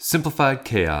Simplified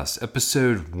Chaos,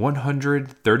 episode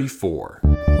 134.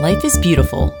 Life is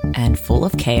beautiful and full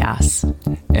of chaos.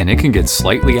 And it can get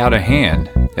slightly out of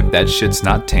hand if that shit's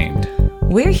not tamed.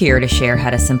 We're here to share how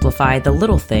to simplify the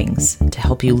little things to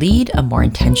help you lead a more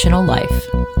intentional life.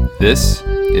 This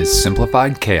is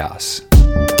Simplified Chaos.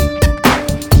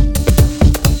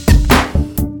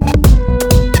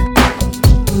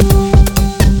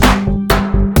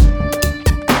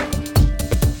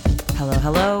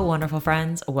 Hello, wonderful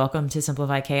friends. Welcome to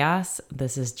Simplified Chaos.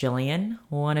 This is Jillian,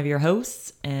 one of your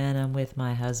hosts, and I'm with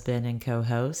my husband and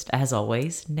co-host, as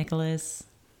always, Nicholas.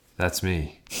 That's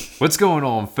me. What's going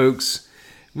on, folks?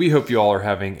 We hope you all are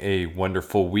having a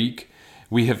wonderful week.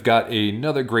 We have got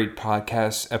another great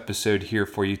podcast episode here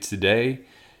for you today.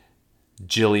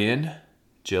 Jilly,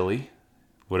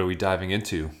 what are we diving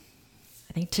into?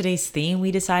 I think today's theme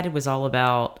we decided was all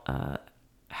about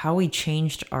how we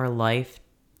changed our life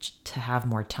to have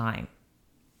more time.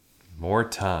 More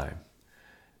time.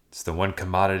 It's the one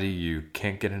commodity you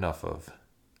can't get enough of.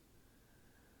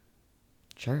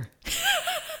 Sure.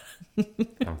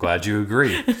 I'm glad you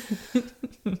agree.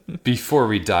 Before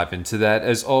we dive into that,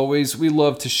 as always, we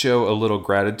love to show a little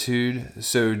gratitude.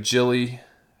 So, Jilly,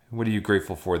 what are you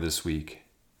grateful for this week?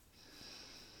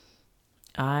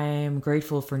 I'm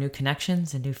grateful for new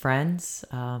connections and new friends.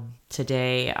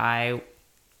 Today,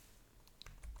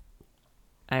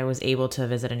 I was able to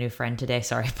visit a new friend today.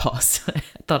 Sorry, pause. I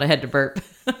thought I had to burp.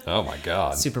 Oh my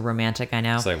God. Super romantic, I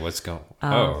know. It's like, what's going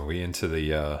on? Are we into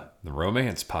the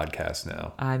romance podcast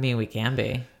now? I mean, we can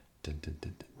be.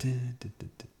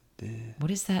 What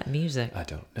is that music? I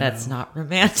don't know. That's not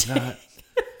romantic. It's not.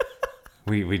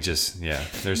 We just,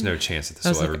 there's no chance that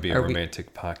this will ever be a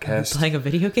romantic podcast. Are we playing a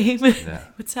video game? No.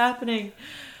 What's happening?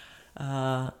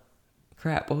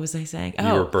 Crap, what was I saying?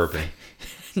 You were burping.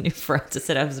 New friends. I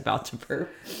said I was about to burp.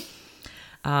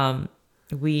 I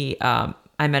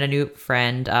met a new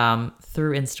friend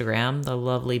through Instagram, the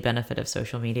lovely benefit of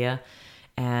social media.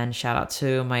 And shout out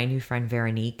to my new friend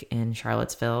Veronique in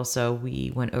Charlottesville. So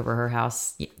we went over her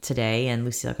house today and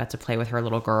Lucille got to play with her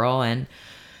little girl and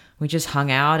we just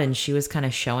hung out and she was kind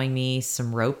of showing me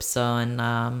some ropes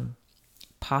on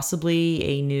possibly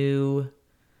a new,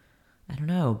 I don't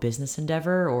know, business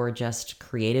endeavor or just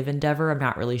creative endeavor. I'm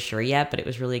not really sure yet, but it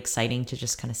was really exciting to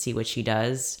just kind of see what she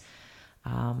does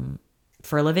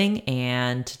for a living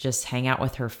and to just hang out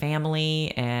with her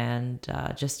family and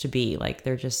just to be like,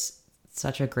 they're just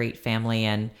such a great family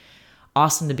and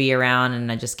awesome to be around.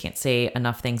 And I just can't say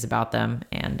enough things about them.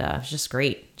 And it's just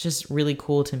great. Just really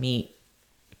cool to meet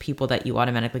people that you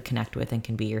automatically connect with and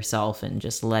can be yourself and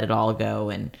just let it all go.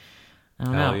 And I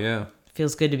don't know. Yeah.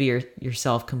 Feels good to be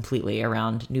yourself completely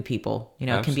around new people. You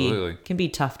know, Absolutely. It can be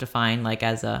tough to find like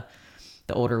the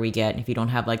older we get. And if you don't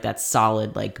have like that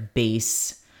solid like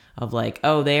base of like,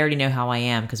 oh, they already know how I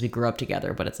am because we grew up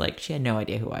together. But it's like she had no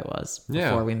idea who I was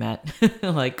before we met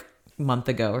like a month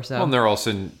ago or so. Well, and they're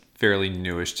also fairly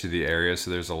newish to the area,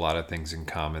 so there's a lot of things in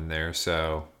common there.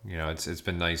 So, it's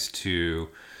been nice to,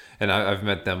 and I've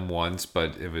met them once,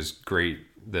 but it was great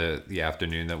the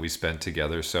afternoon that we spent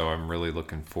together. So I'm really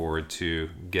looking forward to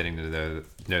getting to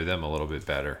know them a little bit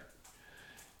better.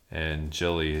 And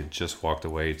Jilly had just walked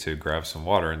away to grab some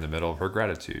water in the middle of her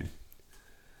gratitude.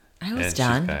 I was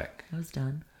done. I was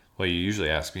done. Well, you usually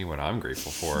ask me what I'm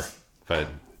grateful for, but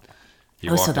you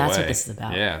so walked that's away. what this is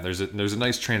about. Yeah, there's a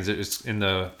nice transition. In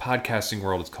the podcasting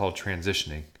world, it's called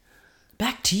transitioning.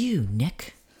 Back to you,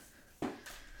 Nick.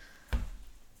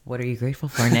 What are you grateful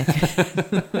for, Nick?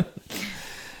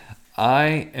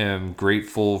 I am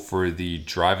grateful for the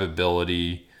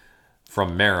drivability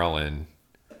from Maryland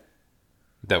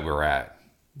that we're at.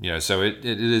 So it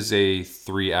is a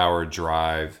 3-hour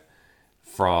drive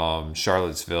from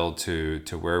Charlottesville to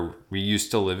where we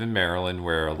used to live in Maryland,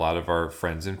 where a lot of our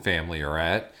friends and family are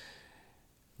at.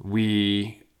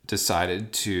 We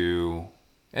decided to,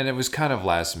 and it was kind of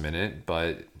last minute,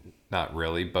 but not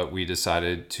really, but we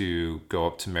decided to go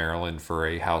up to Maryland for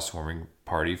a housewarming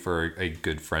party for a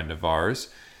good friend of ours.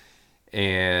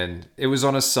 And it was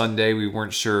on a Sunday. We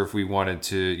weren't sure if we wanted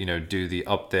to, do the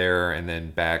up there and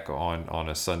then back on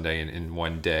a Sunday in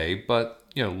one day. But,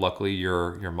 luckily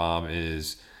your mom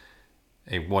is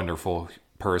a wonderful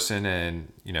person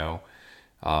and,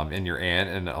 and your aunt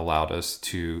and allowed us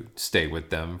to stay with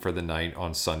them for the night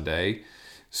on Sunday.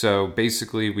 So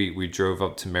basically we drove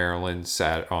up to Maryland,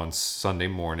 sat on Sunday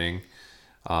morning,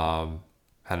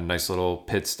 had a nice little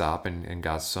pit stop and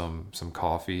got some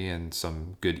coffee and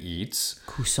some good eats.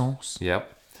 Croissants.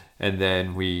 Yep. And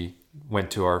then we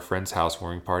went to our friend's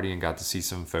housewarming party and got to see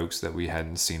some folks that we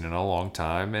hadn't seen in a long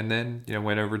time. And then,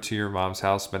 went over to your mom's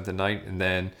house, spent the night. And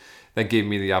then that gave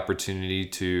me the opportunity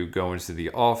to go into the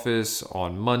office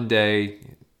on Monday,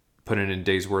 put in a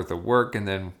day's worth of work, and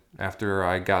then after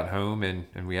I got home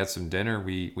and we had some dinner,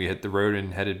 we hit the road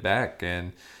and headed back. And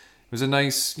it was a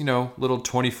nice, little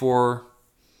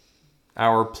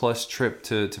 24-hour plus trip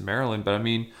to Maryland. But I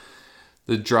mean,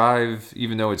 the drive,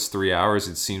 even though it's 3 hours,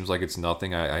 it seems like it's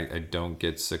nothing. I don't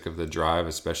get sick of the drive,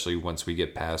 especially once we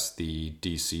get past the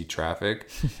DC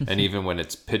traffic. And even when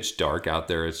it's pitch dark out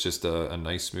there, it's just a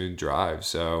nice, smooth drive.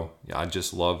 So yeah, I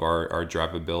just love our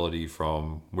drivability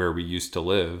from where we used to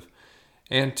live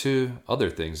and to other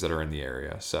things that are in the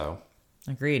area. So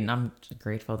Agreed. And I'm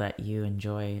grateful that you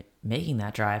enjoy making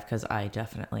that drive, because I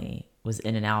definitely was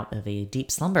in and out of a deep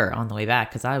slumber on the way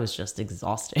back because I was just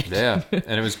exhausted. yeah,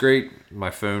 and it was great. My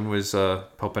phone was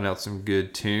pumping out some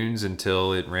good tunes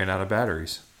until it ran out of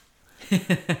batteries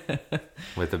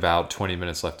with about 20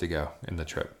 minutes left to go in the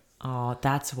trip. Oh,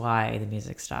 that's why the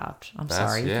music stopped. I'm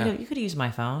sorry. You could use my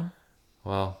phone.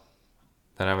 Well,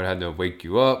 then I would have to wake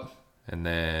you up and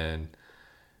then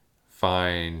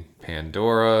find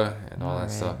Pandora and all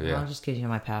that stuff. Yeah. I'll just give you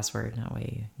my password. That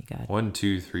way you got it. 1,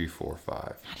 2, 3, 4,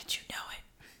 5. How did you know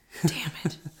it? Damn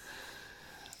it.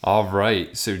 All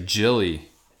right. So, Jilly,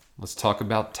 let's talk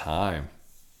about time.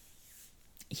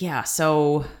 Yeah.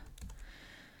 So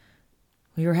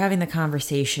we were having the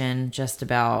conversation just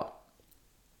about,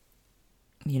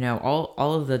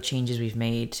 all of the changes we've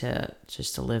made to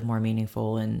live more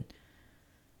meaningful and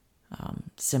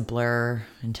simpler,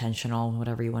 intentional,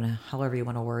 however you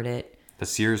want to word it.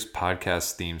 This year's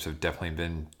podcast themes have definitely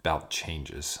been about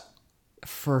changes.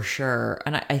 For sure.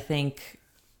 And I think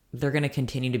they're going to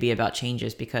continue to be about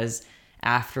changes, because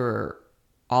after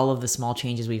all of the small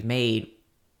changes we've made,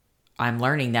 I'm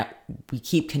learning that we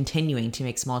keep continuing to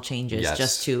make small changes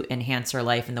just to enhance our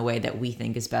life in the way that we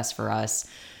think is best for us.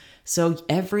 So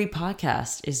every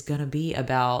podcast is going to be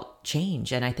about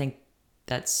change. And I think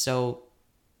that's so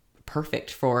perfect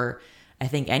for, I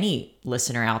think, any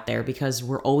listener out there, because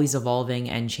we're always evolving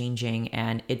and changing.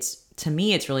 And to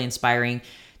me, it's really inspiring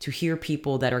to hear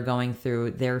people that are going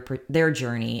through their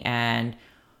journey and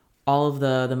all of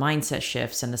the mindset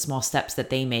shifts and the small steps that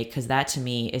they make, because that to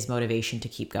me is motivation to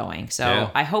keep going. So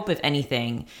yeah. I hope, if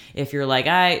anything, if you're like,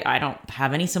 I don't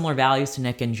have any similar values to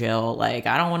Nick and Jill, like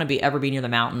I don't want to ever be near the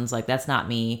mountains, like that's not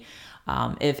me.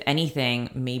 If anything,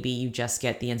 maybe you just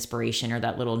get the inspiration or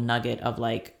that little nugget of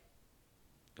like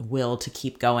will to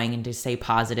keep going and to stay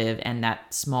positive, and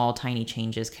that small tiny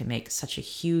changes can make such a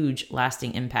huge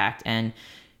lasting impact, and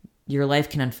your life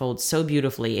can unfold so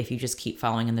beautifully if you just keep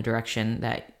following in the direction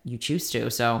that you choose to.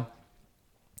 So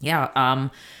yeah,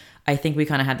 I think we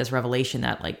kind of had this revelation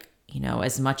that, like,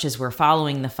 as much as we're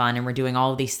following the fun and we're doing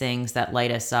all of these things that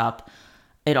light us up,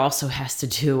 it also has to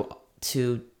do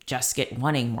to just get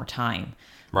wanting more time,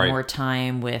 right? More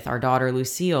time with our daughter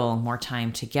Lucille, more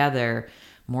time together,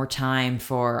 more time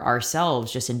for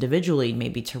ourselves, just individually,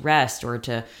 maybe to rest or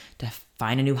to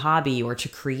find a new hobby or to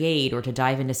create or to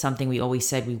dive into something we always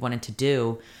said we wanted to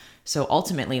do. So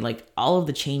ultimately, like, all of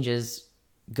the changes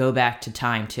go back to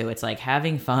time too. It's like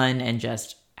having fun and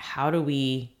just how do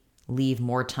we leave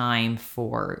more time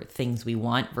for things we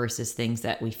want versus things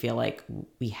that we feel like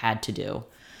we had to do.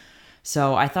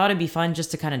 So I thought it'd be fun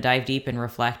just to kind of dive deep and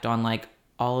reflect on like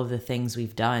all of the things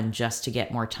we've done just to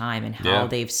get more time and how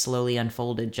they've slowly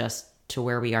unfolded just to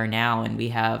where we are now. And we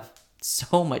have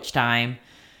so much time.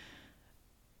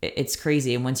 It's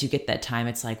crazy. And once you get that time,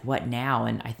 it's like, what now?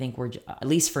 And I think at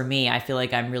least for me, I feel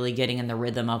like I'm really getting in the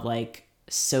rhythm of like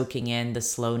soaking in the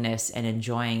slowness and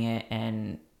enjoying it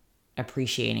and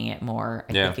appreciating it more.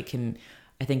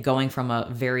 I think going from a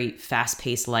very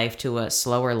fast-paced life to a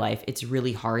slower life, it's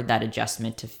really hard, that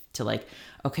adjustment to like,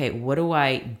 okay, what do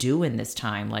I do in this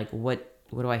time? Like, what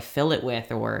do I fill it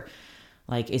with? Or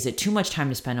like, is it too much time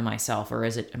to spend on myself? Or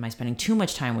am I spending too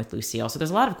much time with Lucille? So there's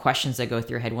a lot of questions that go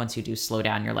through your head once you do slow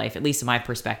down your life, at least in my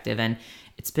perspective. And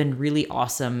it's been really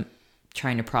awesome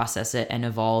trying to process it and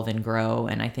evolve and grow.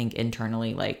 And I think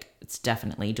internally, like, it's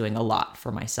definitely doing a lot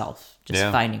for myself,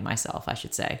 finding myself, I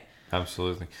should say.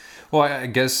 Absolutely. Well, I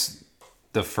guess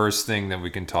the first thing that we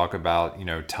can talk about,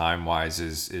 time-wise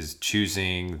is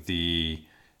choosing the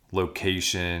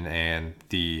location and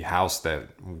the house that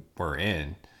we're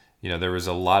in. There was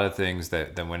a lot of things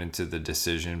that went into the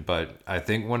decision, but I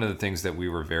think one of the things that we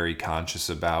were very conscious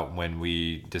about when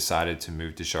we decided to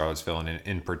move to Charlottesville, and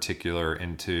in particular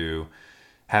into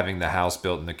having the house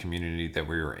built in the community that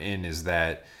we were in, is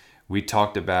that we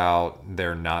talked about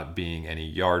there not being any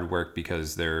yard work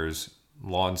because there's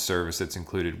lawn service that's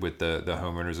included with the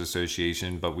homeowners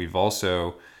association, but we've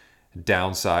also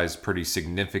downsized pretty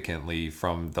significantly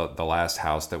from the last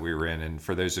house that we were in. And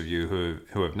for those of you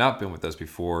who have not been with us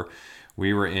before,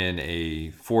 we were in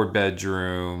a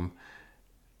 4-bedroom,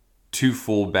 2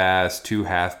 full baths, 2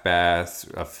 half baths,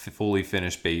 a fully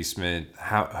finished basement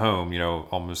home,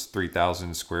 almost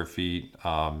 3,000 square feet,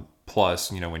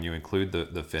 plus, when you include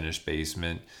the finished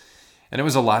basement. And it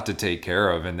was a lot to take care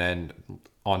of. And then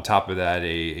on top of that,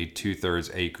 a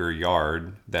 2/3 acre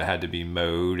yard that had to be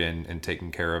mowed and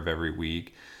taken care of every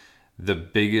week. The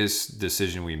biggest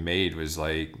decision we made was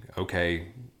like, okay,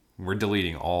 we're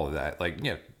deleting all of that. Like,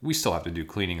 we still have to do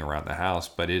cleaning around the house,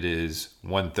 but it is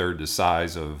 1/3 the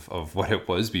size of what it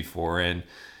was before, and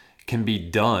can be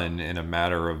done in a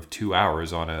matter of 2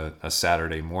 hours on a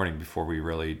Saturday morning before we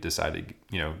really decided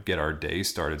to, get our day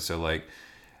started. So like,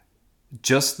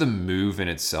 just the move in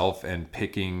itself and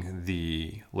picking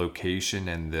the location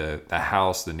and the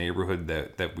house, the neighborhood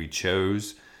that we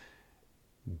chose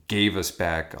gave us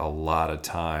back a lot of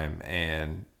time.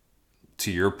 And to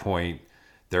your point,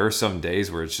 there are some days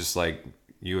where it's just like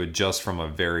you adjust from a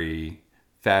very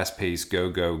fast-paced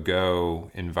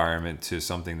go environment to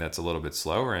something that's a little bit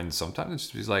slower. And sometimes it's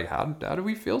just like, how do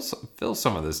we feel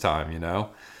some of this time,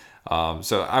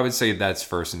 So I would say that's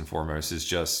first and foremost, is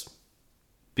just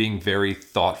being very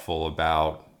thoughtful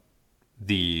about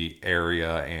the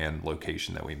area and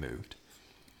location that we moved.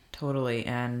 Totally.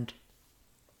 And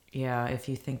yeah, if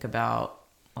you think about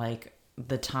like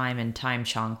the time and time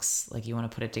chunks, like you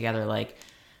want to put it together, like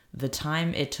the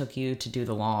time it took you to do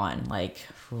the lawn, like,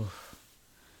 whew,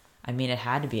 I mean, it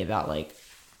had to be about like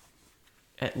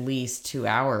at least 2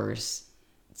 hours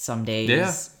some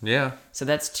days. Yeah. So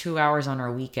that's 2 hours on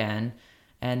our weekend.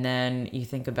 And then you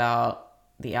think about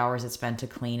the hours it's spent to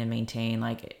clean and maintain.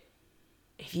 Like,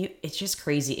 it's just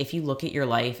crazy. If you look at your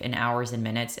life in hours and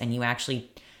minutes and you actually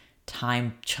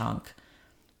time chunk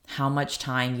how much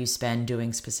time you spend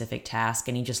doing specific tasks,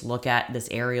 and you just look at this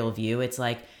aerial view, it's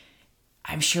like,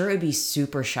 I'm sure it would be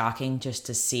super shocking just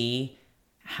to see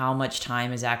how much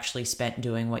time is actually spent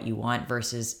doing what you want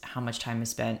versus how much time is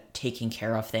spent taking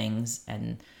care of things,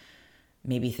 and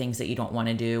maybe things that you don't want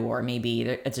to do, or maybe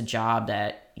it's a job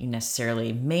that you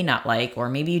necessarily may not like, or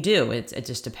maybe you do. It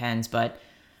just depends. But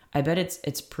I bet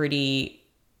it's pretty,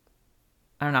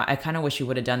 I don't know. I kind of wish you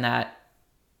would have done that.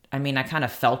 I mean, I kind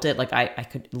of felt it. Like I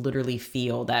could literally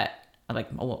feel that. Like,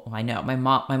 oh, I know my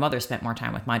mother spent more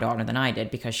time with my daughter than I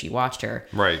did because she watched her.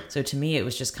 Right. So to me, it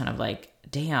was just kind of like,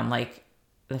 damn, like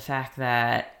the fact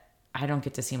that I don't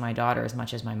get to see my daughter as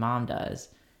much as my mom does.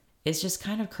 It's just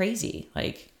kind of crazy.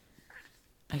 Like,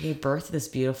 I gave birth to this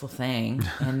beautiful thing,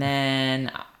 and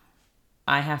then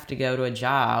I have to go to a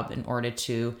job in order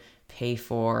to pay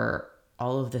for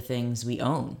all of the things we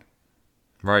own.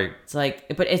 Right. It's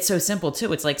like, but it's so simple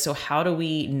too. It's like, so how do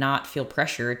we not feel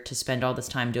pressured to spend all this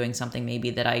time doing something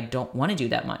maybe that I don't want to do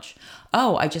that much?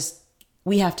 Oh,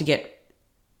 we have to get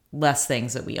less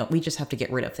things that we own. We just have to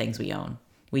get rid of things we own.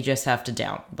 We just have to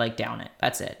down it.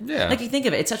 That's it. Yeah. Like, you think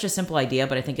of it, it's such a simple idea,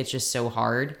 but I think it's just so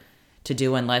hard to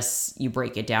do unless you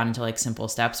break it down into like simple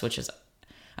steps, which is,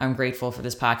 I'm grateful for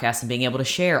this podcast and being able to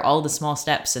share all the small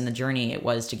steps in the journey it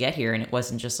was to get here. And it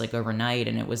wasn't just like overnight,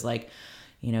 and it was like,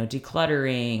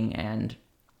 decluttering and,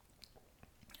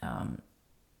 I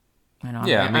know,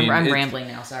 yeah, I'm rambling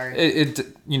now. Sorry.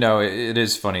 It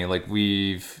is funny. Like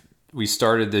we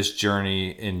started this journey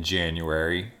in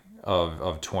January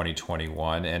of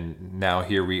 2021, and now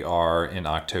here we are in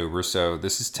October. So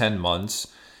this is 10 months.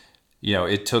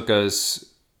 It took us,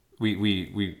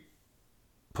 we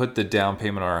put the down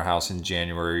payment on our house in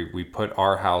January. We put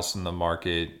our house in the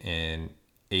market in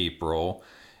April,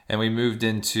 and we moved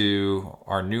into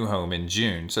our new home in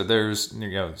June. So there's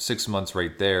 6 months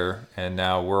right there, and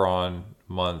now we're on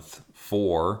month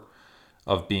 4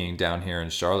 of being down here in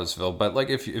Charlottesville. But like,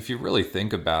 if you really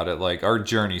think about it, like our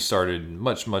journey started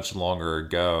much longer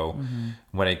ago,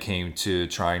 when it came to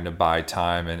trying to buy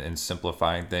time and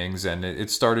simplifying things. And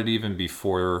it started even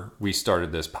before we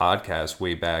started this podcast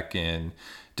way back in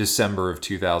December of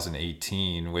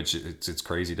 2018, which it's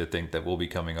crazy to think that we'll be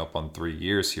coming up on 3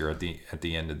 years here at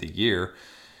the end of the year.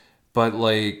 But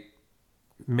like,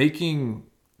 making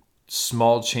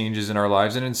small changes in our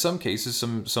lives, and in some cases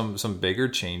some bigger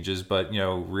changes, but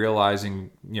realizing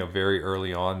very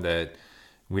early on that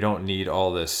we don't need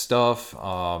all this stuff,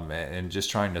 and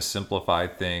just trying to simplify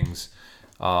things,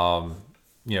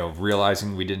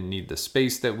 realizing we didn't need the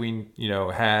space that we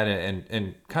had,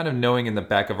 and kind of knowing in the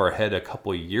back of our head a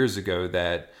couple of years ago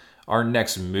that our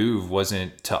next move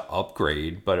wasn't to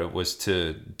upgrade, but it was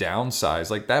to downsize.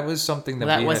 Like, that was something that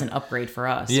that was an upgrade for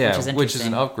us. Yeah, which is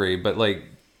an upgrade, but like,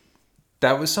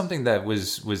 that was something that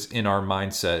was in our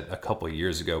mindset a couple of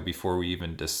years ago before we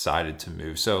even decided to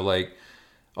move. So like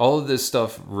all of this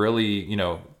stuff really,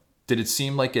 did it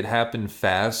seem like it happened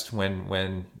fast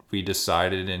when we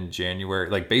decided in January?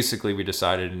 Like basically we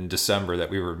decided in December that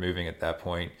we were moving at that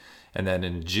point. And then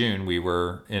in June we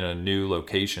were in a new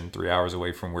location 3 hours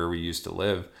away from where we used to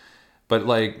live. But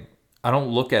like I don't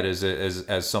look at it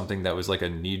as something that was like a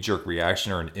knee-jerk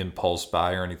reaction or an impulse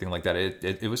buy or anything like that.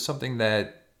 It was something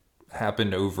that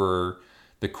happened over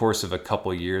the course of a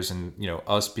couple of years, and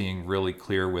us being really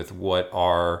clear with what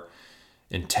our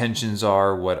intentions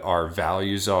are, what our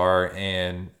values are,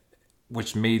 and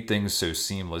which made things so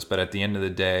seamless. But at the end of the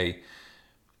day,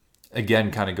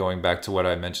 again, kind of going back to what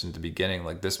I mentioned at the beginning,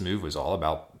 like this move was all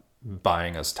about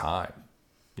buying us time.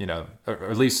 Or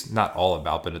at least not all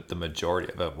about, but the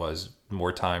majority of it was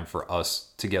more time for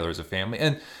us together as a family.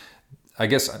 And I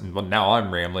guess, well, now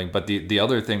I'm rambling, but the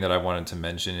other thing that I wanted to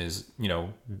mention is,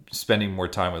 spending more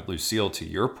time with Lucille, to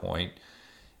your point,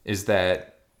 is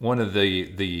that one of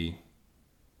the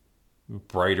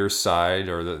brighter side,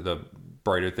 or the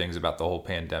brighter things about the whole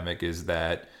pandemic, is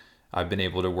that I've been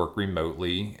able to work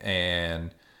remotely.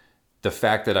 And the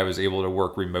fact that I was able to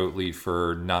work remotely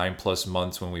for 9+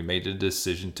 months when we made the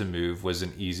decision to move was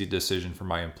an easy decision for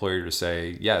my employer to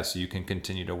say, yes, you can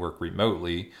continue to work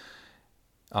remotely.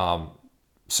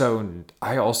 So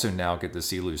I also now get to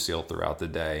see Lucille throughout the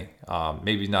day.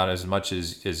 Maybe not as much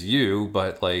as you,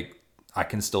 but like I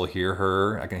can still hear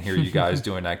her. I can hear you guys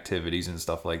doing activities and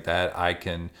stuff like that. I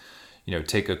can,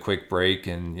 take a quick break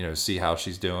and, see how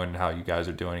she's doing, how you guys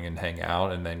are doing, and hang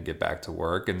out, and then get back to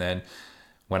work. And then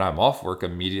when I'm off work,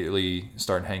 immediately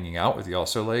start hanging out with y'all.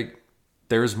 So like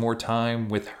there's more time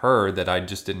with her that I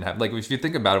just didn't have. Like if you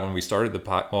think about it, when we started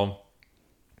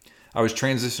I was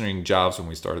transitioning jobs when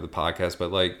we started the podcast,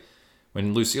 but like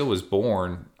when Lucille was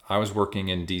born, I was working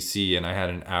in DC and I had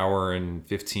an hour and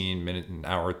 15 minute, an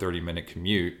hour, 30-minute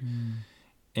commute.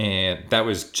 And that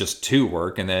was just to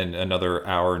work. And then another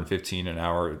hour and 15, an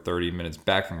hour, 30 minutes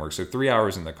back from work. So 3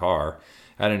 hours in the car.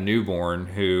 I had a newborn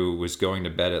who was going to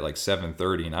bed at like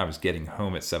 7:30 and I was getting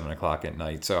home at 7 o'clock at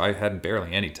night. So I had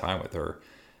barely any time with her.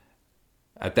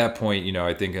 At that point,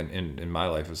 I think in my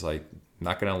life, it was like, I'm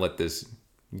not going to let this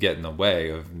get in the way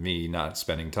of me not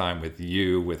spending time with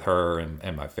you, with her,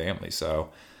 and my family. So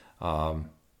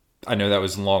I know that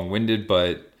was long-winded,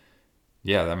 but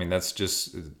yeah, I mean, this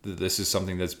is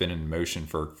something that's been in motion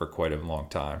for quite a long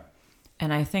time.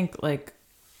 And I think like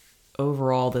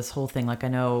overall, this whole thing, like I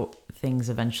know things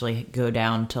eventually go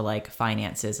down to like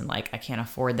finances and like I can't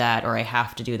afford that or I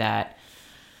have to do that.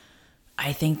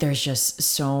 I think there's just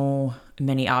so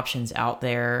many options out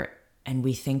there, and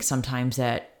we think sometimes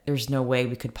that there's no way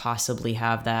we could possibly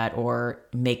have that or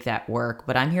make that work.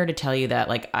 But I'm here to tell you that,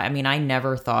 like, I mean, I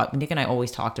never thought, Nick and I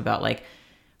always talked about like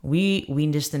we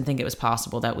just didn't think it was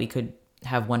possible that we could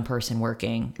have one person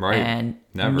working, right, and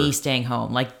never. Me staying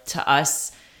home. Like to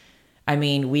us, I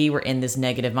mean, we were in this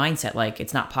negative mindset, like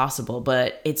it's not possible,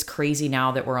 but it's crazy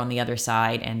now that we're on the other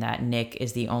side and that Nick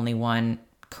is the only one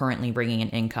currently bringing an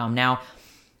income. Now,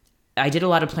 I did a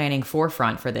lot of planning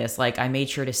forefront for this. Like I made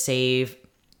sure to save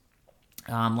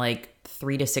like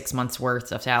 3 to 6 months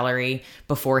worth of salary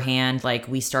beforehand. Like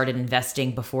we started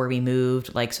investing before we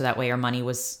moved, like so that way our money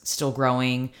was still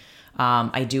growing.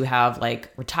 I do have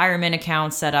like retirement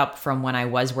accounts set up from when I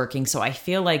was working. So I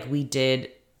feel like we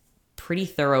did pretty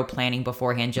thorough planning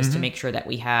beforehand just to make sure that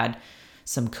we had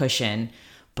some cushion.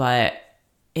 But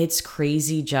it's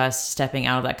crazy just stepping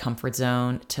out of that comfort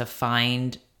zone to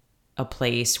find a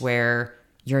place where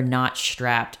you're not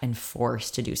strapped and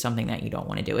forced to do something that you don't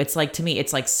want to do. It's like, to me,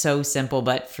 it's like so simple,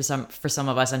 but for some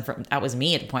of us, and that was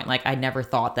me at the point, like I never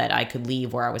thought that I could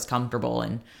leave where I was comfortable,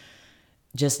 and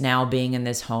just now being in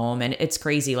this home. And it's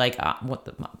crazy. Like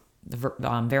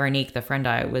Veronique, the friend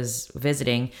I was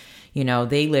visiting,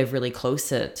 they live really close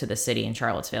to the city in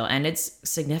Charlottesville, and it's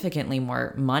significantly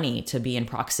more money to be in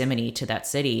proximity to that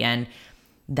city. And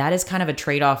that is kind of a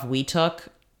trade-off we took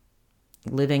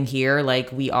living here.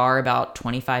 Like we are about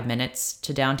 25 minutes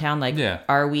to downtown. Like,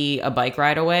 Are we a bike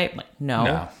ride away? Like,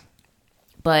 no.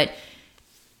 But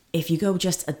if you go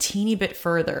just a teeny bit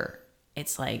further,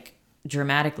 it's like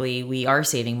dramatically, we are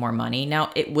saving more money. Now,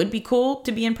 it would be cool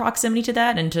to be in proximity to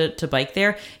that and to bike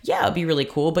there. Yeah, it'd be really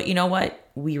cool. But you know what?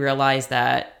 We realize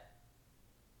that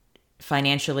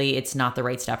financially, it's not the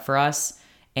right step for us.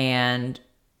 And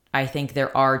I think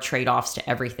there are trade-offs to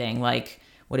everything. Like,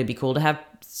 would it be cool to have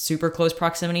super close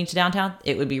proximity to downtown?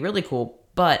 It would be really cool.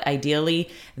 But ideally,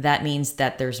 that means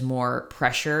that there's more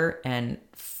pressure and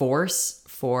force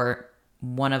for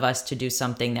one of us to do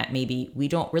something that maybe we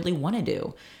don't really want to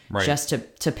do, Right. just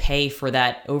to pay for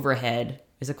that overhead.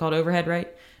 Is it called overhead, right?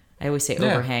 I always say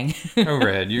Yeah. overhang.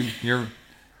 Overhead.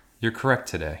 You're correct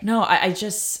today. No, I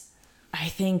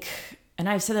think, and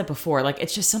I've said that before, like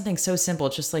it's just something so simple.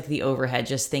 It's just like the overhead,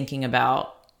 just thinking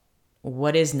about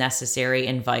what is necessary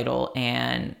and vital,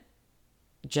 and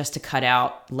just to cut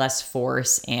out less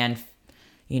force and,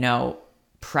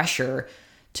 pressure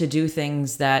to do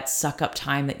things that suck up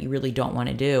time that you really don't want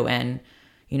to do. And,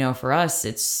 for us,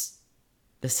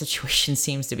 the situation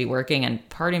seems to be working, and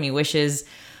part of me wishes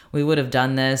we would have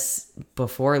done this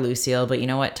before Lucille, but you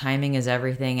know what? Timing is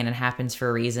everything, and it happens for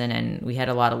a reason. And we had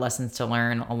a lot of lessons to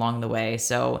learn along the way.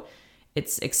 So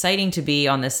it's exciting to be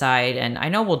on this side. And I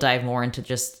know we'll dive more into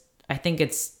I think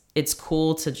it's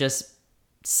cool to just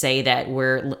say that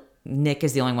Nick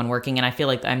is the only one working. And I feel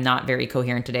like I'm not very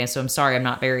coherent today. So I'm sorry, I'm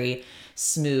not very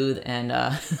smooth and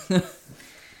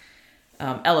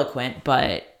eloquent,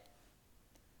 but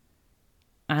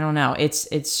I don't know.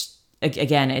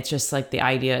 Again, it's just like the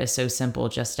idea is so simple,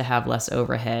 just to have less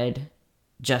overhead,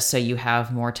 just so you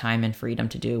have more time and freedom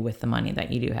to do with the money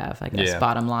that you do have, I guess, Yeah.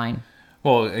 bottom line.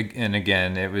 Well, and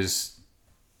again,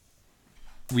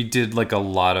 we did like a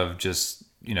lot of just,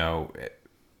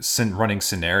 running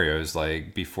scenarios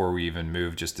like before we even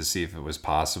moved, just to see if it was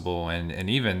possible. And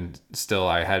even still,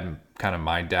 I had kind of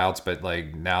my doubts, but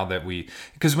like now that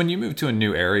because when you move to a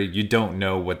new area, you don't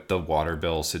know what the water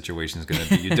bill situation is going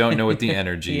to be. You don't know what the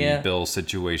energy Yeah. bill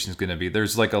situation is going to be.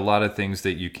 There's like a lot of things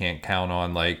that you can't count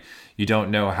on. Like you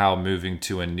don't know how moving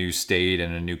to a new state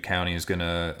and a new county is going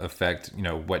to affect,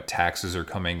 what taxes are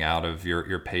coming out of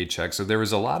your paycheck. So there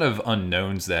was a lot of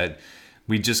unknowns that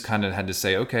we just kind of had to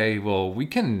say, okay, well, we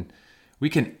can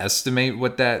estimate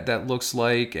what that looks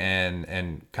like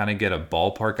and kind of get a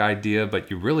ballpark idea, but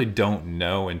you really don't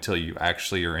know until you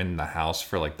actually are in the house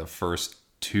for like the first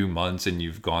 2 months and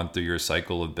you've gone through your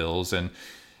cycle of bills. And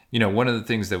one of the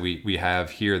things that we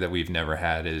have here that we've never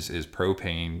had is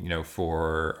propane,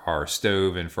 for our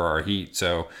stove and for our heat.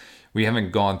 So we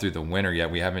haven't gone through the winter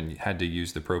yet. We haven't had to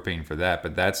use the propane for that,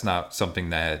 but that's not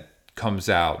something that comes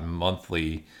out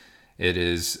monthly. It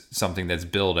is something that's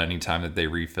billed anytime that they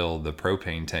refill the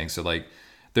propane tank. So like,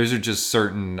 those are just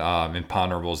certain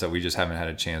imponderables that we just haven't had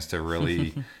a chance to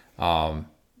really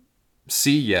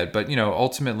see yet. But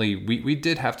ultimately, we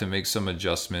did have to make some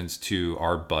adjustments to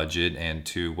our budget and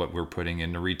to what we're putting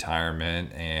into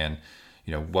retirement, and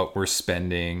what we're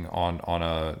spending on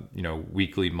a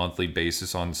weekly, monthly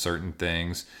basis on certain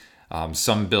things.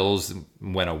 Some bills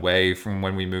went away from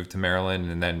when we moved to Maryland,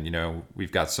 and then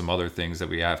we've got some other things that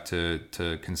we have to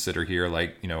consider here,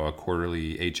 like a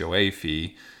quarterly HOA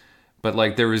fee. But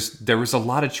like there was a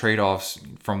lot of trade-offs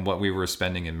from what we were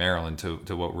spending in Maryland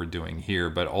to what we're doing here.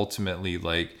 But ultimately,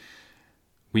 like,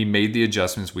 we made the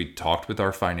adjustments. We talked with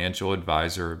our financial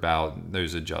advisor about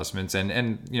those adjustments,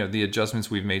 and the adjustments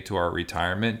we've made to our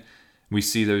retirement, we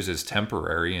see those as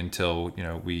temporary until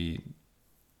we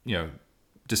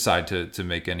decide to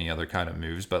make any other kind of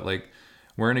moves. But like,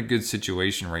 we're in a good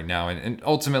situation right now, and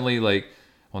ultimately, like,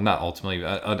 well, not ultimately,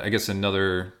 I guess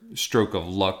another stroke of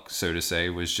luck, so to say,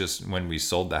 was just when we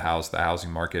sold the house. The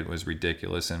housing market was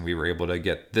ridiculous, and we were able to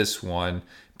get this one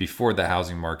before the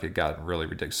housing market got really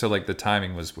ridiculous. So like, the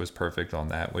timing was perfect on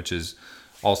that, which is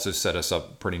also set us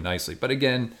up pretty nicely. But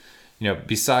again,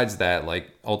 besides that,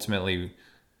 like, ultimately,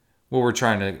 what we're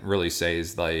trying to really say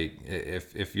is, like,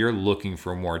 if you're looking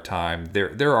for more time,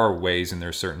 there are ways and there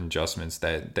are certain adjustments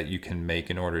that you can make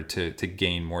in order to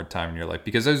gain more time in your life,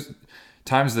 because those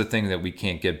time's the thing that we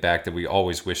can't get back, that we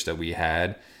always wish that we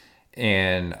had.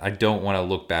 And I don't want to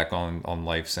look back on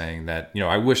life saying that,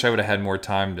 I wish I would have had more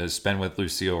time to spend with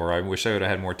Lucille, or I wish I would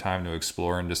have had more time to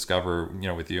explore and discover,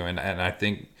 with you. And I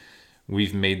think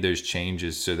we've made those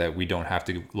changes so that we don't have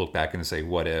to look back and say,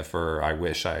 what if, or I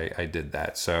wish I did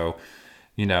that. So,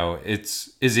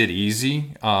 is it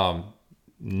easy?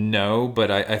 No,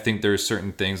 but I think there's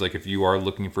certain things, like if you are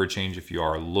looking for a change, if you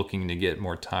are looking to get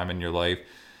more time in your life,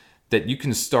 that you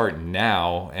can start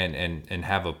now and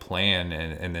have a plan.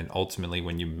 And then ultimately,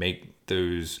 when you make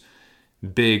those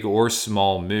big or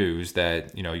small moves,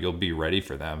 that, you'll be ready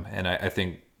for them. And I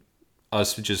think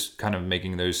us just kind of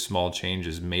making those small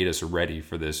changes made us ready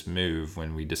for this move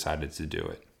when we decided to do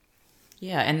it.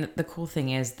 Yeah, and the cool thing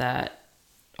is that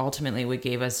ultimately what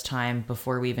gave us time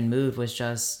before we even moved was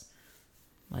just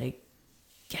like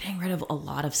getting rid of a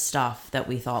lot of stuff that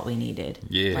we thought we needed.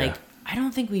 Yeah. Like, I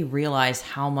don't think we realize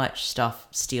how much stuff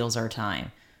steals our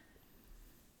time.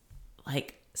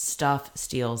 Like, stuff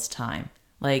steals time.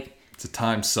 Like, It's a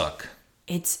time suck.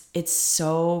 it's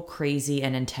so crazy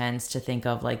and intense to think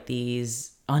of like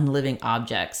these unliving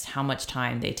objects, how much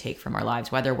time they take from our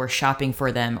lives, whether we're shopping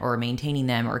for them or maintaining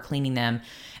them or cleaning them.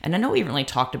 And I know we haven't really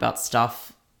talked about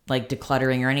stuff like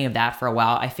decluttering or any of that for a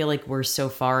while. I feel like we're so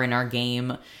far in our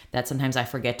game that sometimes I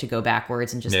forget to go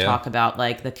backwards and just talk about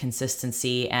like the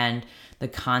consistency and the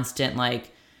constant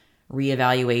like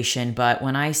reevaluation. But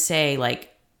when I say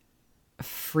like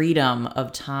freedom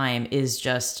of time is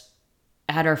just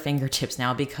at our fingertips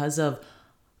now because of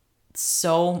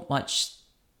so much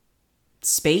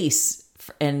space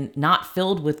and not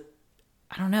filled with,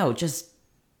 I don't know, just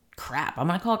crap. I'm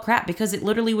going to call it crap because it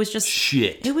literally was just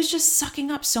shit. It was just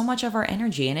sucking up so much of our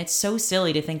energy. And it's so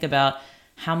silly to think about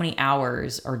how many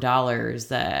hours or dollars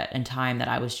that and time that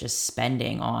I was just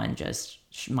spending on just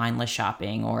mindless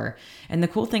shopping and the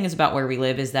cool thing is about where we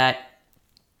live is that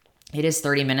it is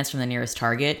 30 minutes from the nearest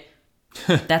Target.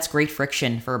 That's great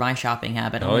friction for my shopping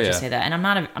habit. Let me just say that. And I'm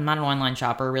not an online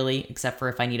shopper really, except for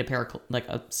if I need a pair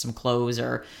of some clothes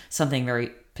or something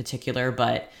very particular.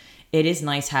 But it is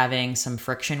nice having some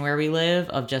friction where we live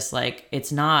of just like,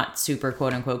 it's not super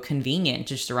quote unquote convenient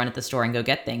just to run at the store and go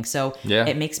get things. So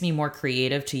it makes me more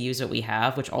creative to use what we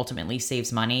have, which ultimately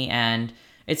saves money. And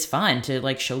it's fun to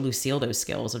like show Lucille those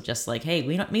skills of just like, hey,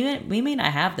 we may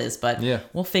not have this, but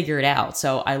we'll figure it out.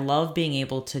 So I love being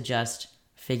able to just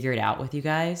figure it out with you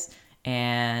guys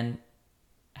and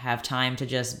have time to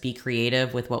just be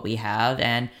creative with what we have.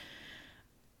 And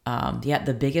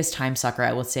the biggest time sucker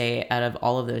I would say out of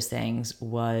all of those things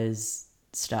was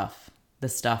the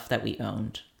stuff that we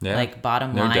owned. Like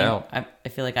bottom line, doubt. I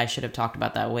feel like I should have talked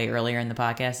about that way earlier in the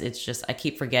podcast. It's just, I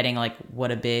keep forgetting like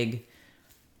what a big,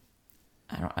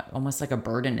 almost like a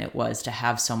burden it was to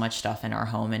have so much stuff in our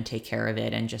home and take care of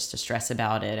it and just to stress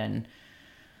about it. And,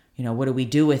 you know, what do we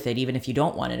do with it? Even if you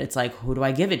don't want it, it's like, who do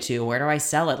I give it to? Where do I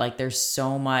sell it? Like there's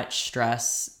so much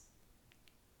stress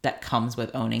that comes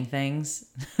with owning things.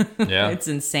 It's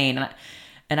insane.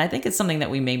 And I think it's something that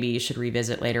we maybe should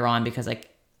revisit later on because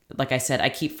like I said, I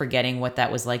keep forgetting what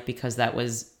that was like because that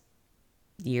was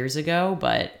years ago.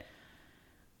 But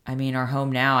I mean, our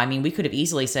home now, I mean, we could have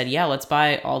easily said, yeah, let's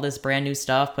buy all this brand new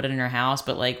stuff, put it in our house.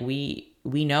 But like we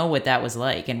know what that was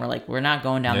like. And we're not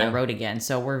going down that road again.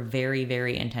 So we're very,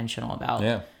 very intentional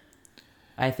about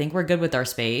I think we're good with our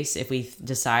space. If we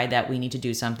decide that we need to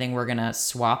do something, we're going to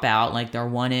swap out like their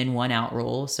 1 in, 1 out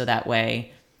rule. So that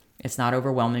way it's not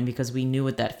overwhelming because we knew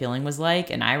what that feeling was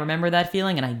like. And I remember that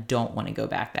feeling and I don't want to go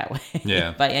back that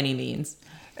way by any means.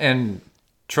 And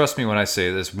trust me when I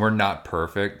say this, we're not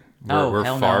perfect. We're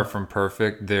far from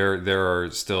perfect.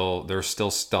 There's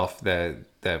still stuff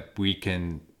that we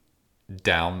can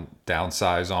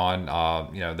downsize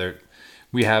on.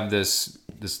 We have this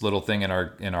little thing in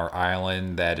our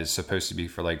island that is supposed to be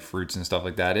for like fruits and stuff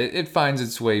like that. It finds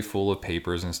its way full of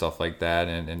papers and stuff like that,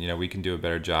 and we can do a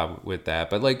better job with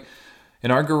that. But like in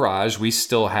our garage, we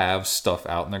still have stuff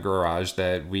out in the garage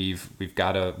that we've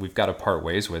got to part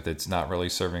ways with. It's not really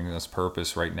serving us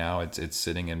purpose right now. It's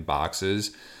sitting in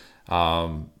boxes.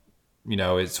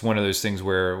 It's one of those things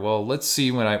where, well, let's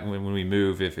see when we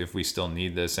move if we still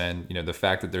need this. And the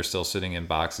fact that they're still sitting in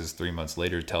boxes 3 months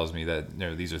later tells me that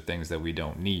these are things that we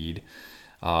don't need.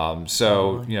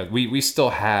 We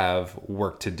still have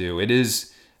work to do. It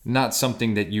is not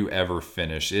something that you ever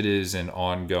finish. It is an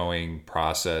ongoing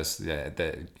process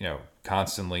that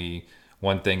constantly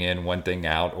one thing in, one thing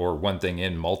out, or one thing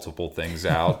in, multiple things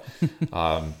out.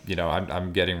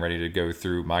 I'm getting ready to go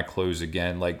through my clothes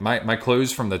again. Like my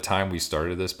clothes from the time we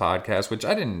started this podcast, which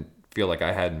I didn't feel like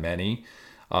I had many,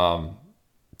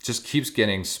 just keeps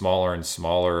getting smaller and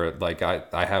smaller. Like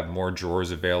I have more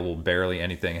drawers available, barely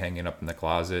anything hanging up in the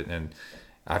closet. And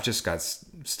I've just got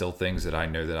still things that I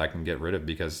know that I can get rid of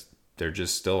because they're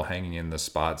just still hanging in the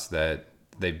spots that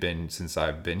they've been since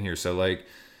I've been here. So like,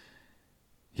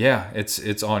 yeah,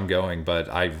 it's ongoing, but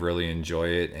I really enjoy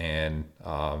it and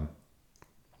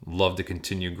love to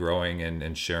continue growing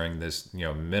and sharing this,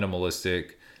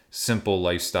 minimalistic, simple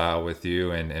lifestyle with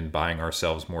you and buying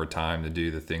ourselves more time to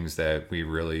do the things that we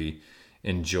really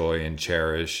enjoy and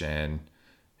cherish. And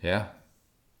yeah,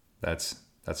 that's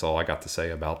all I got to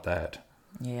say about that.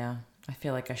 Yeah, I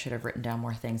feel like I should have written down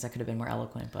more things. I could have been more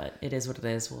eloquent, but it is what it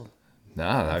is.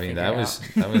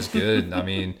 That was good. I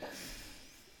mean,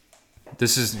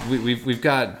 we've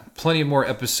got plenty more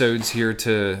episodes here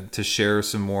to share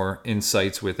some more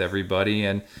insights with everybody.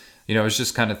 And I was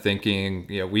just kind of thinking,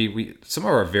 we some of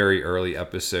our very early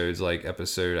episodes, like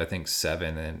episode I think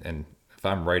 7, and if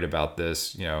I'm right about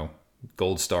this,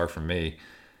 gold star for me.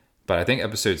 But I think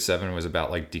episode 7 was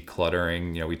about like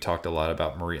decluttering. We talked a lot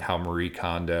about how Marie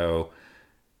Kondo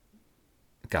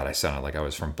God, I sounded like I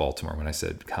was from Baltimore when I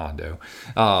said condo.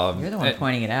 You're the one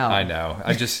pointing it out. I know.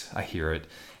 I hear it.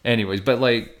 Anyways, but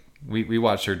like we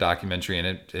watched her documentary,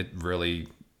 and it really,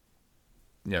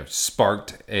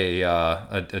 sparked a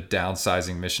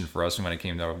downsizing mission for us when it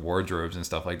came to wardrobes and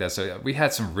stuff like that. So we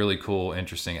had some really cool,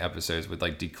 interesting episodes with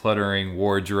like decluttering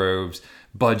wardrobes,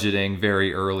 budgeting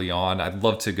very early on. I'd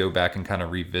love to go back and kind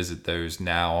of revisit those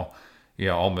now,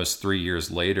 almost 3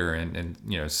 years later,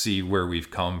 and see where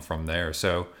we've come from there.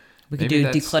 So we could do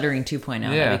decluttering 2.0. Yeah,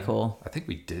 that'd be cool. I think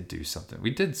we did do something. We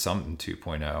did something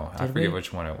 2.0. I forget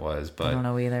which one it was, but I don't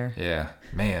know either. Yeah,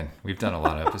 man, we've done a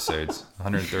lot of episodes.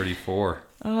 134.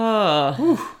 Oh,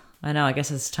 whew. I know. I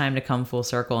guess it's time to come full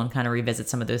circle and kind of revisit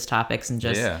some of those topics and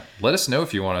just let us know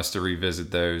if you want us to revisit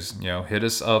those. Hit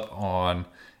us up on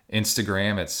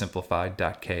Instagram at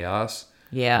simplified.chaos.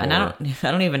 Yeah, and I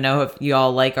don't even know if you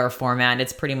all like our format.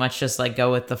 It's pretty much just like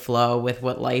go with the flow with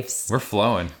what We're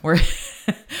flowing. We're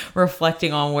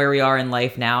reflecting on where we are in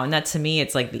life now, and that to me,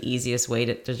 it's like the easiest way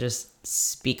to just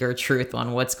speak our truth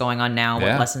on what's going on now,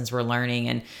 what lessons we're learning,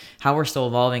 and how we're still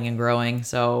evolving and growing.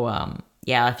 So,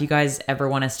 if you guys ever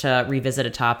want us to revisit a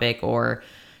topic or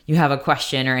you have a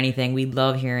question or anything, we'd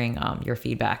love hearing your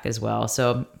feedback as well.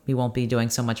 So we won't be doing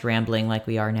so much rambling like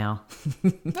we are now.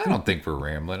 I don't think we're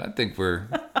rambling. I think we're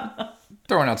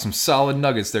throwing out some solid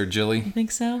nuggets there, Jilly. You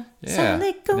think so? Yeah.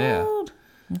 Solid gold.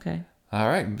 Yeah. Okay. All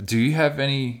right. Do you have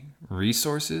any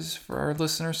resources for our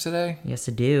listeners today? Yes,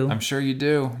 I do. I'm sure you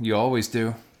do. You always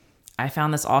do. I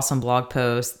found this awesome blog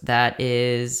post that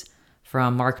is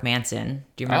from Mark Manson.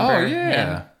 Do you remember? Oh,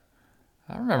 yeah. him?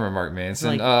 I remember Mark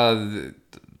Manson. Like,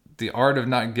 the Art of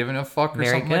Not Giving a Fuck or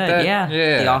very something good. like that.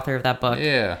 Yeah. The author of that book.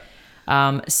 Yeah.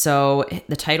 So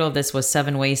the title of this was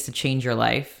 7 Ways to Change Your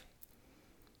Life.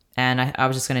 And I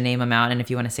was just going to name them out. And if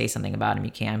you want to say something about them,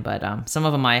 you can. But some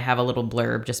of them I have a little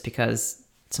blurb just because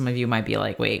some of you might be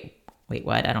like, wait,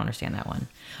 what? I don't understand that one.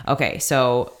 Okay,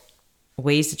 so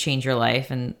ways to change your life.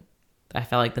 And I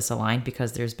felt like this aligned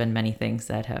because there's been many things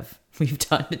that we've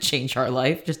done to change our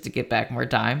life just to get back more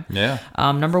time. Yeah.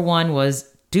 Number 1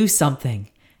 was do something.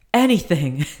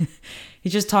 Anything. He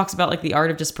just talks about like the art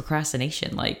of just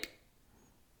procrastination. Like,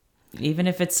 even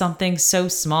if it's something so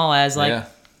small as like,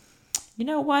 you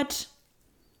know what?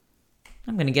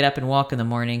 I'm going to get up and walk in the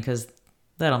morning because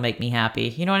that'll make me happy.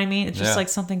 You know what I mean? It's just like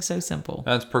something so simple.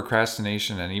 That's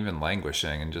procrastination and even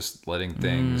languishing and just letting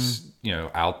things,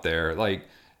 out there. Like,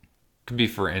 could be,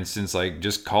 for instance, like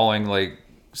just calling like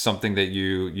something that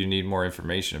you need more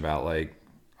information about, like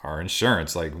our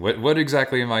insurance. Like, what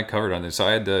exactly am I covered on this? So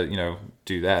I had to,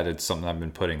 do that. It's something I've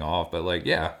been putting off, but like,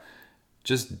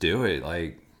 just do it.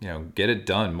 Like, get it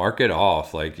done, mark it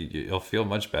off. Like, you'll feel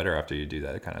much better after you do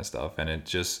that kind of stuff. And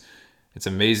it's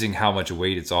amazing how much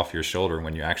weight it's off your shoulder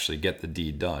when you actually get the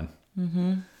deed done.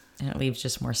 Mm-hmm. And it leaves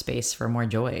just more space for more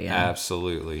joy.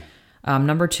 Absolutely.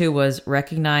 Number 2 was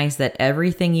recognize that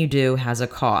everything you do has a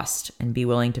cost and be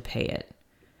willing to pay it.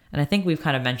 And I think we've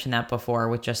kind of mentioned that before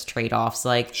with just trade-offs.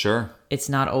 Like, sure, it's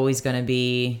not always going to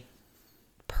be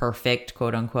perfect,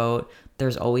 quote unquote.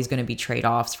 There's always going to be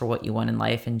trade-offs for what you want in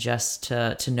life, and just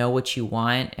to know what you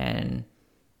want and,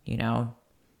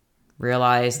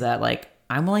 realize that like,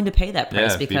 I'm willing to pay that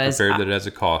price because be prepared that it has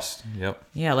a cost. Yep.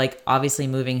 Yeah. Like, obviously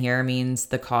moving here means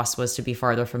the cost was to be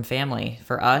farther from family.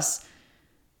 For us,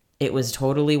 it was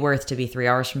totally worth to be 3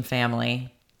 hours from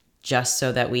family just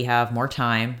so that we have more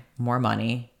time, more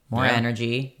money, more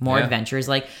energy, more adventures.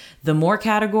 Like, the more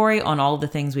category on all of the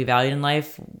things we valued in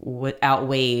life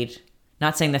outweighed,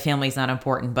 not saying the family's not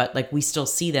important, but like, we still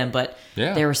see them, but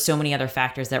there were so many other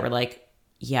factors that were like,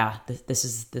 this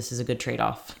is a good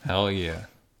trade-off. Hell yeah.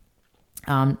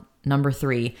 Number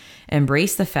 3,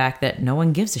 embrace the fact that no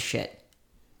one gives a shit.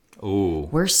 Ooh.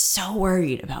 We're so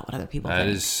worried about what other people think. That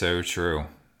is so true.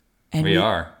 And we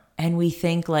are. And we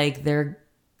think like they're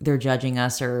judging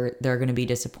us or they're going to be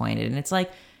disappointed. And it's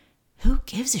like, who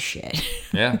gives a shit?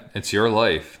 Yeah, it's your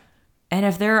life. And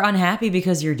if they're unhappy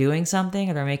because you're doing something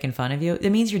or they're making fun of you,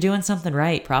 it means you're doing something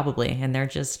right, probably. And they're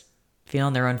just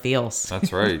feeling their own feels.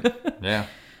 That's right. Yeah.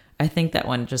 I think that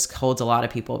one just holds a lot of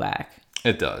people back.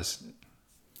 It does.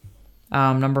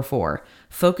 Number 4,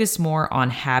 focus more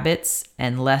on habits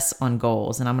and less on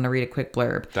goals. And I'm going to read a quick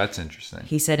blurb. That's interesting.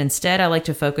 He said, instead, I like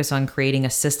to focus on creating a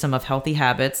system of healthy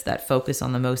habits that focus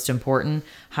on the most important,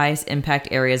 highest impact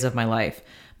areas of my life.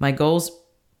 My goals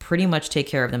pretty much take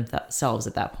care of themselves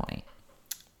at that point.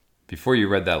 Before you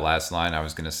read that last line, I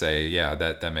was going to say,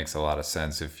 that makes a lot of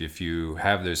sense. If you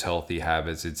have those healthy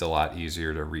habits, it's a lot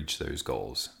easier to reach those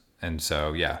goals. And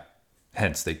so,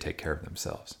 hence they take care of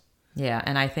themselves. Yeah.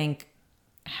 And I think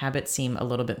habits seem a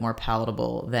little bit more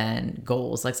palatable than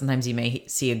goals. Like sometimes you may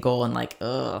see a goal and like,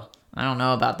 ugh, I don't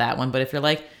know about that one. But if you're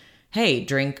like, hey,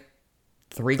 drink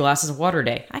 3 glasses of water a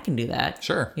day, I can do that.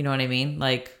 Sure. You know what I mean?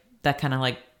 Like that kind of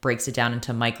like breaks it down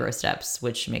into micro steps,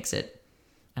 which makes it,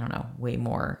 I don't know, way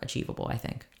more achievable, I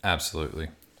think. Absolutely.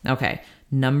 Okay.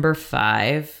 Number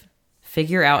 5,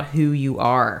 figure out who you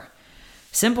are.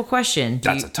 Simple question.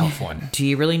 That's a tough one. Do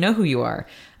you really know who you are?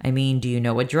 I mean, do you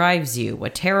know what drives you,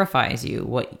 what terrifies you,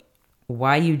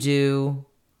 why you do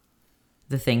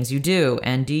the things you do,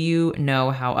 and do you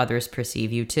know how others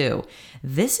perceive you too?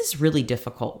 This is really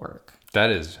difficult work.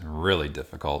 That is really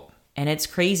difficult. And it's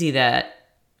crazy that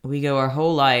we go our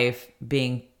whole life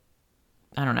being,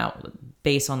 I don't know,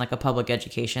 based on like a public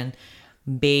education,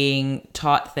 being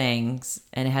taught things,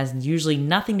 and it has usually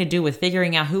nothing to do with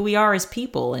figuring out who we are as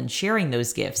people and sharing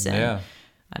those gifts and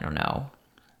I don't know.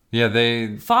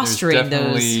 Yeah, fostering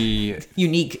those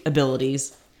unique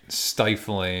abilities.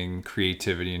 Stifling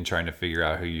creativity and trying to figure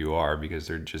out who you are because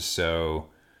they're just so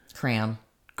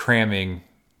cramming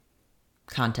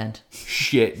content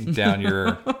shit down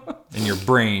in your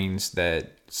brains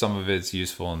that some of it's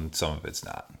useful and some of it's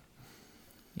not.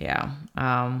 Yeah.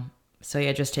 So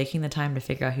yeah, just taking the time to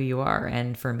figure out who you are.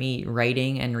 And for me,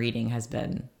 writing and reading has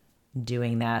been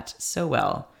doing that so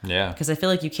well. Yeah. Because I feel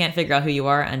like you can't figure out who you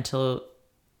are until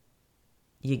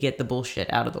you get the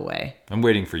bullshit out of the way. I'm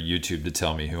waiting for YouTube to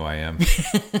tell me who I am.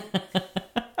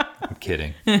 I'm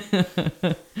kidding.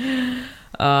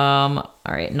 All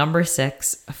right. Number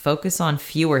 6, focus on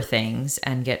fewer things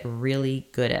and get really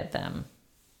good at them.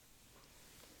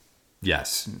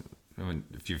 Yes.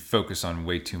 If you focus on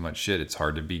way too much shit, it's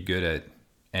hard to be good at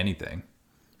anything.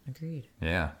 Agreed.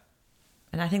 Yeah.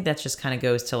 And I think that just kind of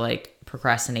goes to like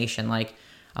procrastination. Like,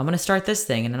 I'm going to start this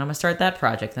thing and then I'm going to start that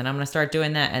project. Then I'm going to start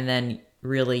doing that. And then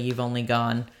really you've only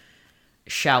gone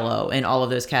shallow in all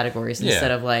of those categories instead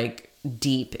of like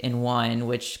deep in one,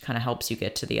 which kind of helps you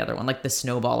get to the other one. Like the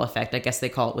snowball effect, I guess they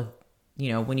call it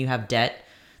with, when you have debt,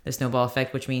 the snowball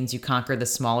effect, which means you conquer the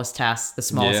smallest task, the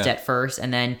smallest debt first,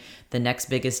 and then the next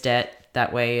biggest debt.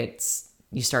 That way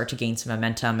you start to gain some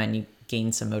momentum and you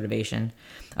gain some motivation.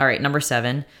 All right. Number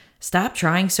 7, stop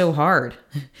trying so hard.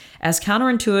 As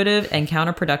counterintuitive and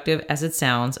counterproductive as it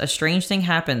sounds, a strange thing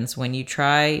happens when you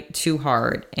try too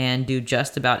hard and do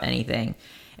just about anything.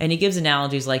 And he gives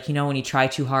analogies like, when you try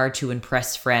too hard to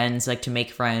impress friends, like to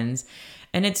make friends.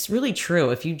 And it's really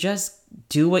true. If you just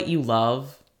do what you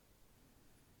love,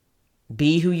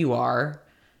 be who you are,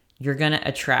 you're going to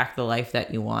attract the life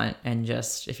that you want. And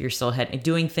just, if you're still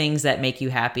doing things that make you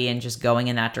happy and just going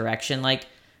in that direction, like,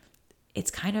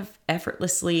 it's kind of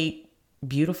effortlessly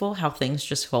beautiful how things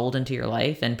just fold into your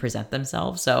life and present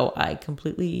themselves. So I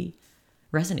completely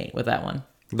resonate with that one.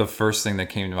 The first thing that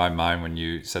came to my mind when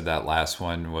you said that last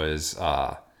one was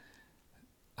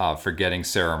forgetting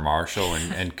Sarah Marshall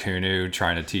and Kunu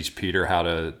trying to teach Peter how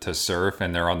to surf,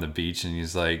 and they're on the beach and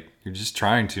he's like, you're just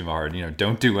trying too hard,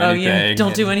 don't do anything. Oh, yeah.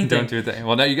 Don't do anything. Don't do a thing.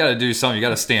 Well, now you got to do something. You got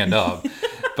to stand up.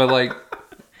 But like,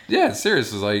 yeah,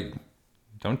 seriously, like,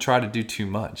 don't try to do too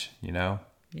much, Yeah.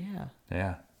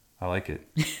 Yeah, I like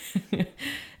it.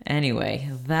 Anyway,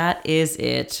 that is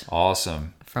it.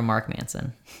 Awesome. From Mark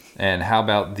Manson. And how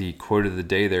about the quote of the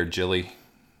day there, Jilly?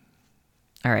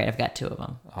 All right, I've got 2 of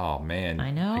them. Oh, man.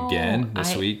 I know. Again,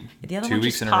 this week? The other 2 one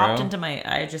weeks just in a popped row?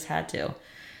 into I just had to.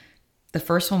 The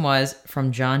first one was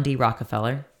from John D.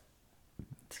 Rockefeller.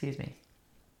 Excuse me.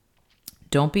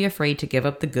 Don't be afraid to give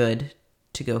up the good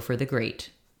to go for the great.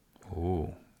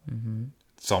 Ooh. Mm-hmm.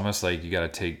 It's almost like you got to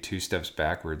take 2 steps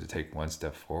backward to take 1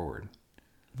 step forward.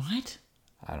 What?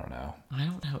 I don't know. I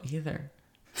don't know either.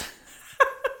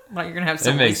 Well, you're going to have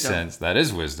some It makes wisdom. sense. That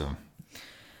is wisdom.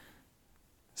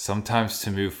 Sometimes to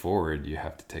move forward, you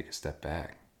have to take a step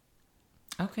back.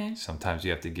 Okay. Sometimes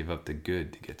you have to give up the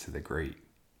good to get to the great.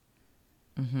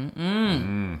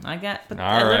 I got, but All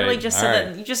I literally right, just all said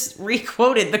right. that. You just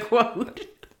re-quoted the quote.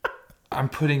 I'm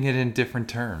putting it in different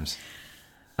terms.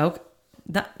 Okay.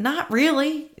 Not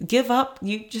really. Give up.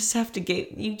 You just have to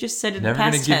get. You just said it in the Never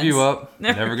past going to give tense. you up.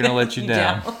 Never going to let you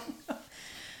down.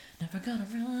 Never gonna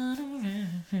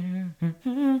run.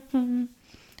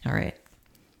 All right.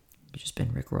 You've just been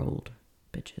rickrolled,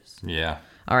 bitches. Yeah.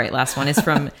 All right. Last one is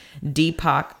from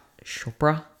Deepak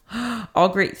Chopra. All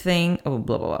great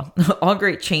All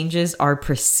great changes are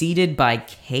preceded by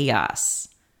chaos.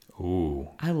 Ooh.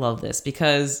 I love this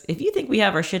because if you think we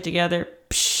have our shit together,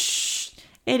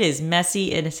 it is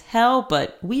messy as hell,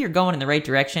 but we are going in the right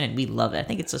direction and we love it. I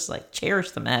think it's just like cherish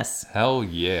the mess. Hell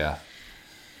yeah.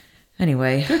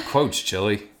 Anyway. Good quotes,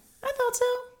 Chili. I thought so.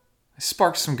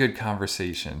 Sparked some good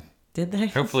conversation. Did they?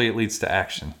 Hopefully it leads to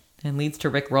action. And leads to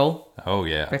Rick Roll. Oh,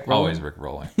 yeah. Rick Always Rick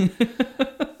rolling.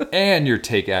 And your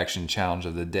take action challenge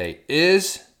of the day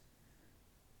is...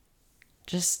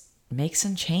 Just make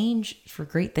some change for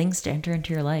great things to enter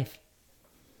into your life.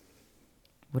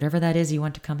 Whatever that is you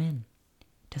want to come in.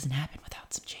 It doesn't happen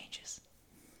without some changes.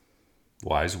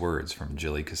 Wise words from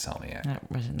Jilly Kaselniak.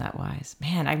 That wasn't that wise.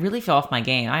 Man, I really fell off my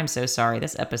game. I'm so sorry.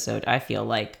 This episode, I feel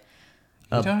like...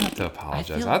 You don't have to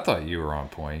apologize. I thought you were on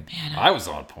point. Man, I was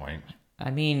on point.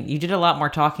 I mean, you did a lot more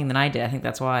talking than I did. I think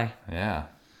that's why. Yeah.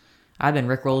 I've been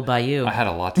rickrolled by you. I had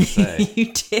a lot to say.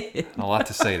 You did. A lot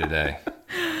to say today.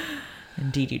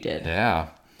 Indeed you did. Yeah.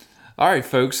 All right,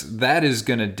 folks. That is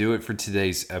going to do it for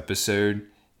today's episode.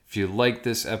 If you like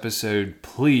this episode,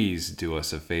 please do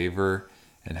us a favor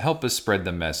and help us spread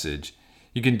the message.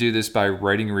 You can do this by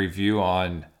writing a review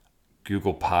on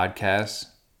Google Podcasts.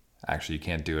 Actually, you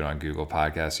can't do it on Google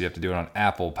Podcasts. You have to do it on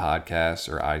Apple Podcasts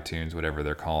or iTunes, whatever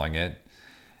they're calling it.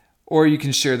 Or you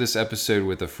can share this episode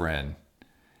with a friend.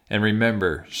 And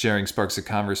remember, sharing sparks a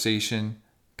conversation.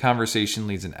 Conversation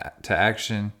leads to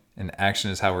action. And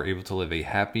action is how we're able to live a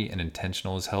happy and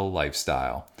intentional as hell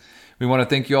lifestyle. We want to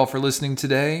thank you all for listening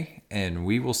today. And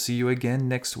we will see you again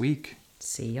next week.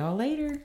 See y'all later.